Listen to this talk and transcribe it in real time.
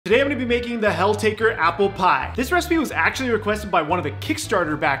Today I'm going to be making the Helltaker Apple Pie. This recipe was actually requested by one of the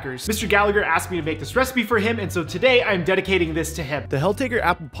Kickstarter backers. Mr. Gallagher asked me to make this recipe for him, and so today I'm dedicating this to him. The Helltaker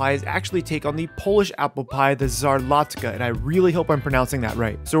Apple Pie is actually take on the Polish apple pie, the Szarlotka, and I really hope I'm pronouncing that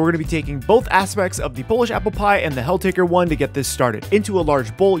right. So we're going to be taking both aspects of the Polish apple pie and the Helltaker one to get this started. Into a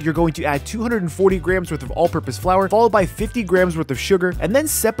large bowl, you're going to add 240 grams worth of all-purpose flour, followed by 50 grams worth of sugar, and then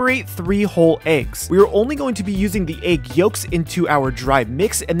separate 3 whole eggs. We are only going to be using the egg yolks into our dry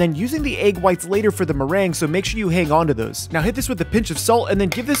mix, and then using the egg whites later for the meringue, so make sure you hang on to those. Now hit this with a pinch of salt, and then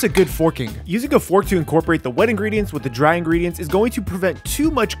give this a good forking. Using a fork to incorporate the wet ingredients with the dry ingredients is going to prevent too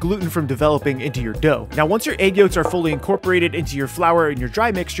much gluten from developing into your dough. Now once your egg yolks are fully incorporated into your flour and your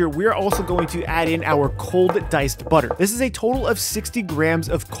dry mixture, we are also going to add in our cold diced butter. This is a total of 60 grams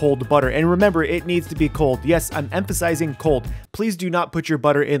of cold butter, and remember, it needs to be cold. Yes, I'm emphasizing cold. Please do not put your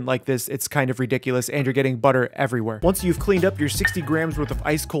butter in like this. It's kind of ridiculous and you're getting butter everywhere. Once you've cleaned up your 60 grams worth of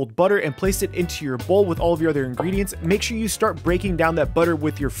ice cold butter and placed it into your bowl with all of your other ingredients, make sure you start breaking down that butter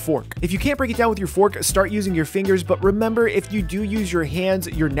with your fork. If you can't break it down with your fork, start using your fingers, but remember, if you do use your hands,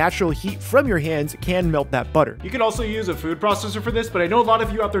 your natural heat from your hands can melt that butter. You can also use a food processor for this, but I know a lot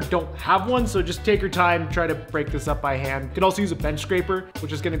of you out there don't have one, so just take your time, try to break this up by hand. You can also use a bench scraper,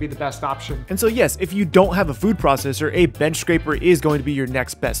 which is going to be the best option. And so yes, if you don't have a food processor, a bench scraper is going to be your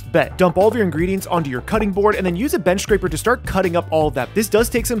next best bet. Dump all of your ingredients onto your cutting board and then use a bench scraper to start cutting up all of that. This does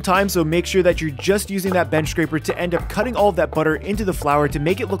take some time, so make sure that you're just using that bench scraper to end up cutting all of that butter into the flour to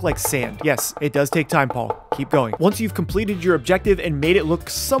make it look like sand. Yes, it does take time, Paul. Keep going. Once you've completed your objective and made it look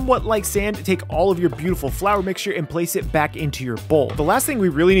somewhat like sand, take all of your beautiful flour mixture and place it back into your bowl. The last thing we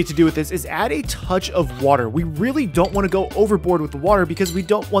really need to do with this is add a touch of water. We really don't want to go overboard with the water because we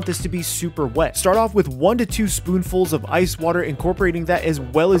don't want this to be super wet. Start off with 1 to 2 spoonfuls of ice water, incorporating that as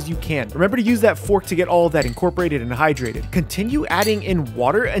well as you can. Remember to use that fork to get all of that incorporated and hydrated. Continue adding in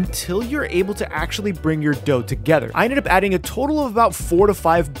water until you're able to actually bring your dough together. I ended up adding a total of about 4 to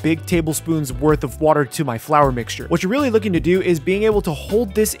 5 big tablespoons worth of water to my flour mixture. What you're really looking to do is being able to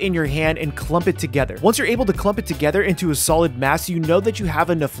hold this in your hand and clump it together. Once you're able to clump it together into a solid mass, you know that you have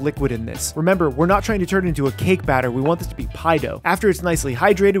enough liquid in this. Remember, we're not trying to turn it into a cake batter. We want this to be pie dough. After it's nicely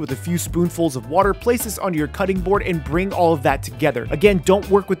hydrated with a few spoonfuls of water, place this onto your cutting board and bring all of that together. Again, don't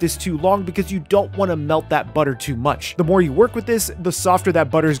work with this too long because you don't want to melt that butter too much. The more you work with this, the softer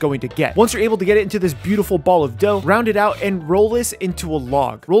that butter is going to get. Once you're able to get it into this beautiful ball of dough, round it out and roll this into a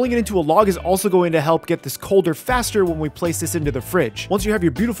log. Rolling it into a log is also going to help get this colder faster when we place this into the fridge. Once you have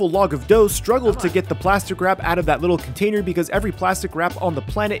your beautiful log of dough, struggle to get the plastic wrap out of that little container because every plastic wrap on the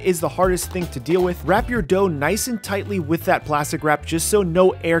planet is the hardest thing to deal with. Wrap your dough nice and tightly with that plastic wrap just so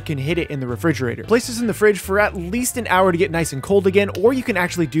no air can hit it in the refrigerator. Place this in the fridge for at least an hour to get nice and cold again, or you can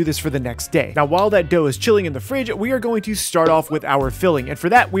actually do this for the next day. Now, while that dough is chilling in the fridge, we are going to start off with our filling, and for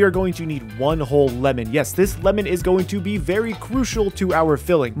that, we are going to need 1 whole lemon. Yes, this lemon is going to be very crucial to our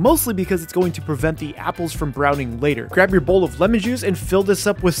filling, mostly because it's going to prevent the apples from browning later. Grab your bowl of lemon juice and fill this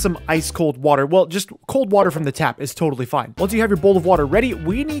up with some ice cold water. Well, just cold water from the tap is totally fine. Once you have your bowl of water ready,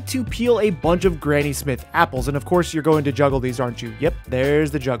 we need to peel a bunch of Granny Smith apples, and of course, you're going to juggle these, aren't you? Yep,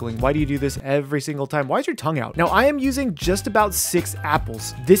 there's the juggling. Why do you do this every single time? Why is your tongue out? Now, I am using just about 6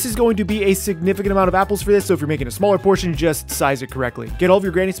 apples. This is going to be a significant amount of apples for this, so if you're making a smaller portion, just size it correctly. Get all of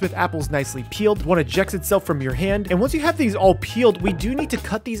your Granny Smith apples nicely peeled. One ejects itself from your hand, and once you have these all peeled, we do need to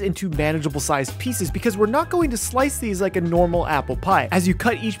cut these into manageable sized pieces because we're not going to slice these like a normal apple pie. As you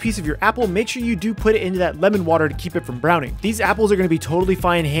cut each piece of your apple, make sure you do put it into that lemon water to keep it from browning. These apples are going to be totally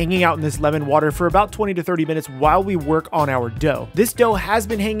fine hanging out in this lemon water for about 20 to 30 minutes while we work on our dough. This dough has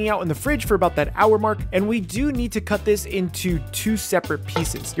been hanging out in the fridge for about that hour mark, and we do need to cut this into 2 separate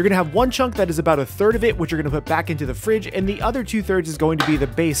pieces. You're going to have one chunk that is about 1/3 of it, which you're going to put back into the fridge, and the other 2/3 is going to be the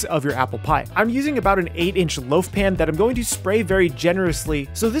base of your apple pie. I'm using about an 8-inch loaf pan that I'm going to spray very generously,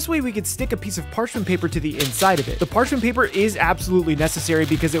 so this way we could stick a piece of parchment paper to the inside of it. The parchment paper is absolutely necessary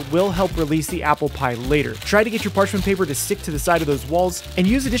because it will help release the apple pie later. Try to get your parchment paper to stick to the side of those walls, and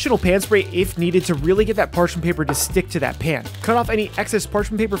use additional pan spray if needed to really get that parchment paper to stick to that pan. Cut off any excess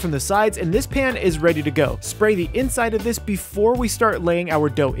parchment paper from the sides, and this pan is ready to go. Spray the inside of this before we start laying our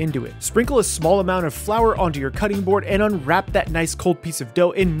dough into it. Sprinkle a small amount of flour onto your cutting board and unwrap that nice cold piece of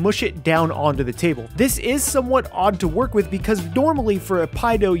dough and mush it down onto the table. This is somewhat odd to work with because normally for a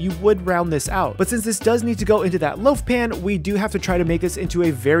pie dough you would round this out, but since this does need to go into that loaf pan, we do have to try to make this into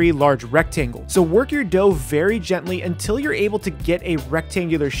a very large rectangle. So work your dough very gently until you're able to get a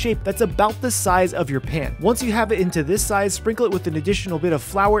rectangular shape that's about the size of your pan. Once you have it into this size, sprinkle it with an additional bit of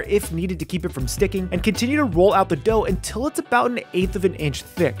flour if needed to keep it from sticking, and continue to roll out the dough dough until it's about 1/8 of an inch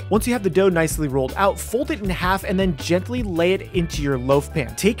thick. Once you have the dough nicely rolled out, fold it in half and then gently lay it into your loaf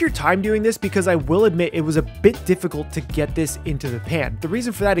pan. Take your time doing this because I will admit it was a bit difficult to get this into the pan. The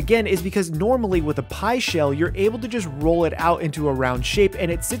reason for that again is because normally with a pie shell, you're able to just roll it out into a round shape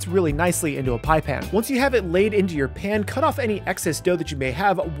and it sits really nicely into a pie pan. Once you have it laid into your pan, cut off any excess dough that you may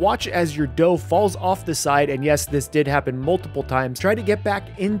have, watch as your dough falls off the side, and yes, this did happen multiple times. Try to get back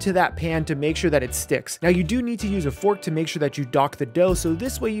into that pan to make sure that it sticks. Now you do need to use a fork to make sure that you dock the dough, so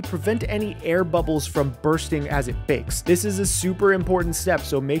this way you prevent any air bubbles from bursting as it bakes. This is a super important step,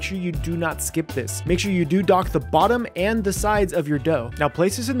 so make sure you do not skip this. Make sure you do dock the bottom and the sides of your dough. Now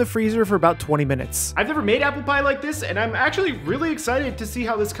place this in the freezer for about 20 minutes. I've never made apple pie like this, and I'm actually really excited to see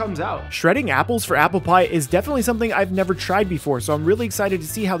how this comes out. Shredding apples for apple pie is definitely something I've never tried before, so I'm really excited to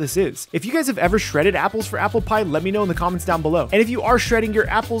see how this is. If you guys have ever shredded apples for apple pie, let me know in the comments down below. And if you are shredding your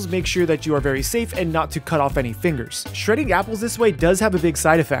apples, make sure that you are very safe and not to cut off any fingers. Shredding apples this way does have a big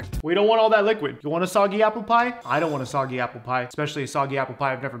side effect. We don't want all that liquid. You want a soggy apple pie? I don't want a soggy apple pie, especially a soggy apple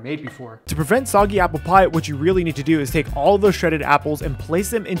pie I've never made before. To prevent soggy apple pie, what you really need to do is take all of those shredded apples and place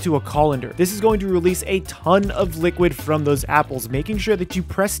them into a colander. This is going to release a ton of liquid from those apples, making sure that you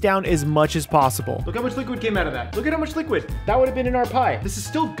press down as much as possible. Look how much liquid came out of that. Look at how much liquid that would have been in our pie. This is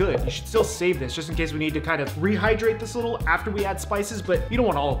still good. You should still save this just in case we need to kind of rehydrate this a little after we add spices, but you don't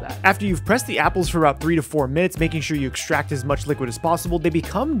want all of that. After you've pressed the apples for about 3 to 4 minutes, making sure you extract as much liquid as possible, they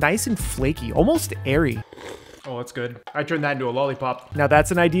become nice and flaky, almost airy. Oh, that's good. I turned that into a lollipop. Now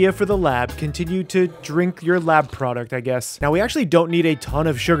that's an idea for the lab. Continue to drink your lab product, I guess. Now we actually don't need a ton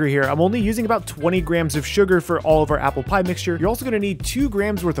of sugar here. I'm only using about 20 grams of sugar for all of our apple pie mixture. You're also gonna need 2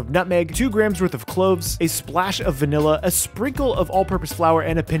 grams worth of nutmeg, 2 grams worth of cloves, a splash of vanilla, a sprinkle of all-purpose flour,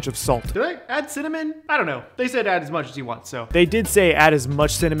 and a pinch of salt. Did I add cinnamon? I don't know. They said add as much as you want, so. They did say add as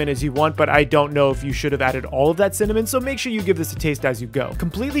much cinnamon as you want, but I don't know if you should have added all of that cinnamon, so make sure you give this a taste as you go.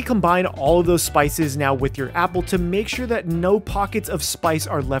 Completely combine all of those spices now with your apple to make sure that no pockets of spice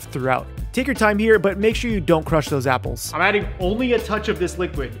are left throughout. Take your time here, but make sure you don't crush those apples. I'm adding only a touch of this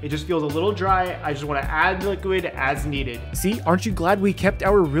liquid. It just feels a little dry. I just want to add liquid as needed. See, aren't you glad we kept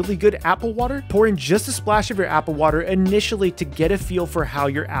our really good apple water? Pour in just a splash of your apple water initially to get a feel for how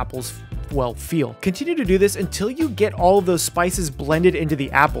your apples feel. Continue to do this until you get all of those spices blended into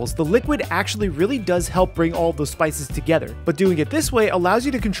the apples. The liquid actually really does help bring all of those spices together, but doing it this way allows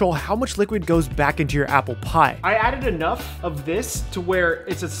you to control how much liquid goes back into your apple pie. I added enough of this to where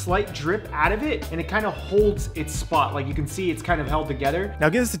it's a slight drip out of it and it kind of holds its spot. Like you can see it's kind of held together. Now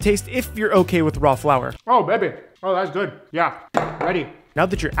give this a taste if you're okay with raw flour. Oh, baby. Oh, that's good. Yeah, ready. Now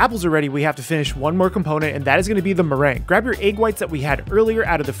that your apples are ready, we have to finish one more component, and that is going to be the meringue. Grab your egg whites that we had earlier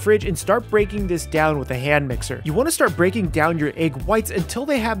out of the fridge and start breaking this down with a hand mixer. You want to start breaking down your egg whites until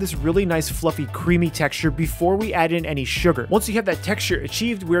they have this really nice fluffy creamy texture before we add in any sugar. Once you have that texture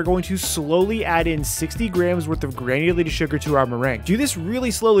achieved, we are going to slowly add in 60 grams worth of granulated sugar to our meringue. Do this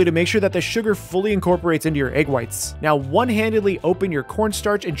really slowly to make sure that the sugar fully incorporates into your egg whites. Now one-handedly open your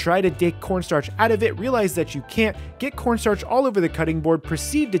cornstarch and try to take cornstarch out of it. Realize that you can't. Get cornstarch all over the cutting board.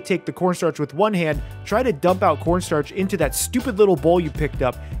 Proceed to take the cornstarch with one hand, try to dump out cornstarch into that stupid little bowl you picked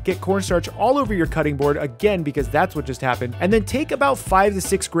up, get cornstarch all over your cutting board again because that's what just happened, and then take about 5 to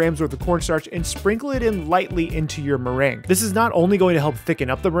 6 grams worth of cornstarch and sprinkle it in lightly into your meringue. This is not only going to help thicken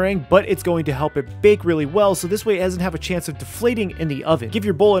up the meringue, but it's going to help it bake really well, so this way it doesn't have a chance of deflating in the oven. Give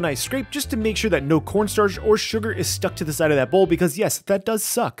your bowl a nice scrape just to make sure that no cornstarch or sugar is stuck to the side of that bowl because yes, that does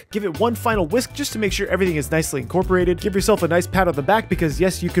suck. Give it one final whisk just to make sure everything is nicely incorporated. Give yourself a nice pat on the back because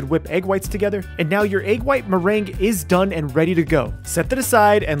yes, you could whip egg whites together. And now your egg white meringue is done and ready to go. Set that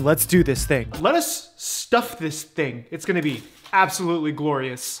aside and let's do this thing. Let us stuff this thing. It's gonna be absolutely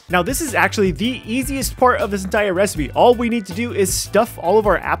glorious. Now this is actually the easiest part of this entire recipe. All we need to do is stuff all of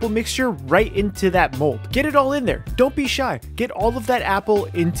our apple mixture right into that mold. Get it all in there. Don't be shy. Get all of that apple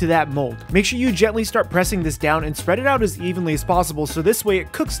into that mold. Make sure you gently start pressing this down and spread it out as evenly as possible so this way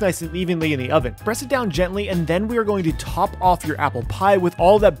it cooks nice and evenly in the oven. Press it down gently and then we are going to top off your apple pie with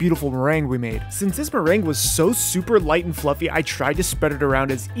all that beautiful meringue we made. Since this meringue was so super light and fluffy, I tried to spread it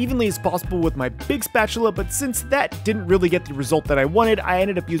around as evenly as possible with my big spatula, but since that didn't really get the result that I wanted, I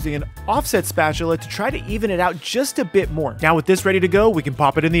ended up using an offset spatula to try to even it out just a bit more. Now with this ready to go, we can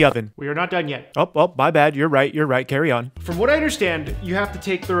pop it in the oven. We are not done yet. Oh, my bad. You're right. Carry on. From what I understand, you have to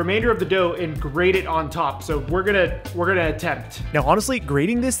take the remainder of the dough and grate it on top. So we're gonna attempt. Now, honestly,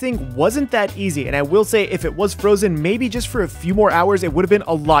 grating this thing wasn't that easy. And I will say if it was frozen, maybe just for a few more hours, it would have been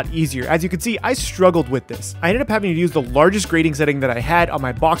a lot easier. As you can see, I struggled with this. I ended up having to use the largest grating setting that I had on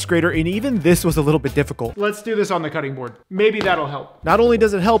my box grater. And even this was a little bit difficult. Let's do this on the cutting board. Maybe that'll help. Not only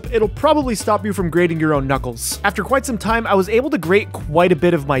does it help, it'll probably stop you from grating your own knuckles. After quite some time, I was able to grate quite a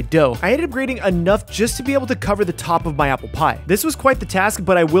bit of my dough. I ended up grating enough just to be able to cover the top of my apple pie. This was quite the task,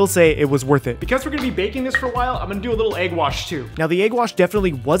 but I will say it was worth it. Because we're gonna be baking this for a while, I'm gonna do a little egg wash too. Now the egg wash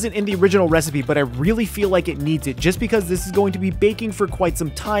definitely wasn't in the original recipe, but I really feel like it needs it just because this is going to be baking for quite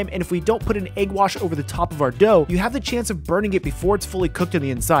some time, and if we don't put an egg wash over the top of our dough, you have the chance of burning it before it's fully cooked on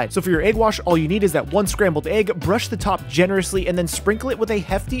the inside. So for your egg wash, all you need is that one scrambled egg, brush the top generously, and then sprinkle it with a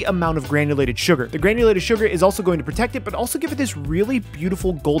hefty amount of granulated sugar. The granulated sugar is also going to protect it, but also give it this really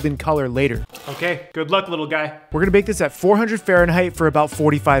beautiful golden color later. Okay, good luck, little guy. We're gonna bake this at 400 Fahrenheit for about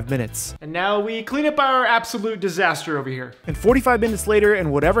 45 minutes. And now we clean up our absolute disaster over here. And 45 minutes later,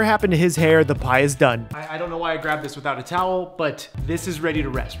 and whatever happened to his hair, the pie is done. I don't know why I grabbed this without a towel, but this is ready to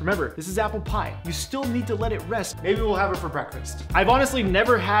rest. Remember, this is apple pie. You still need to let it rest. Maybe we'll have it for breakfast. I've honestly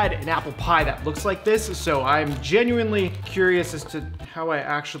never had an apple pie that looks like this, so I'm genuinely curious as to how I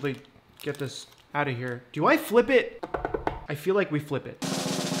actually get this out of here. Do I flip it? I feel like we flip it.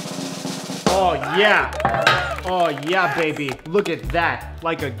 Oh yeah. Oh yeah, baby. Look at that.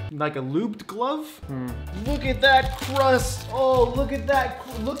 Like a lubed glove? Look at that crust. Oh, look at that.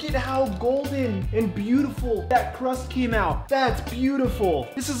 Look at how golden and beautiful that crust came out. That's beautiful.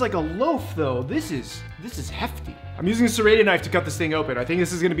 This is like a loaf though. This is hefty. I'm using a serrated knife to cut this thing open. I think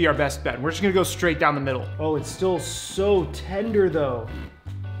this is gonna be our best bet. We're just gonna go straight down the middle. Oh, it's still so tender though.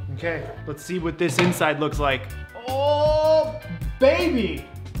 Okay, let's see what this inside looks like. Oh, baby.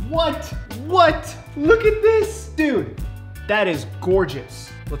 What? What? Look at this. Dude, that is gorgeous.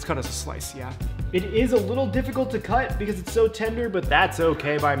 Let's cut us a slice, yeah? It is a little difficult to cut because it's so tender, but that's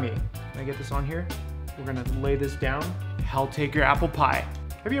okay by me. Can I get this on here? We're gonna lay this down. Helltaker apple pie.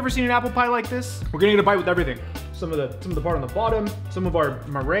 Have you ever seen an apple pie like this? We're gonna get a bite with everything. Some of the part on the bottom, some of our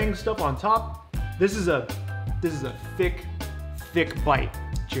meringue stuff on top. This is a thick bite.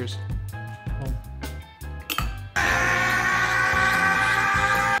 Cheers.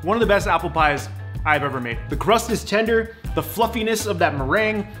 One of the best apple pies I've ever made. The crust is tender, the fluffiness of that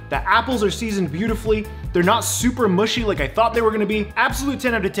meringue, the apples are seasoned beautifully, they're not super mushy like I thought they were gonna be. Absolute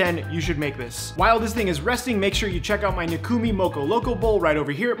 10 out of 10, you should make this. While this thing is resting, make sure you check out my Nikumi Moco Loco bowl right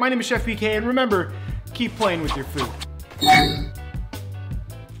over here. My name is Chef PK, and remember, keep playing with your food.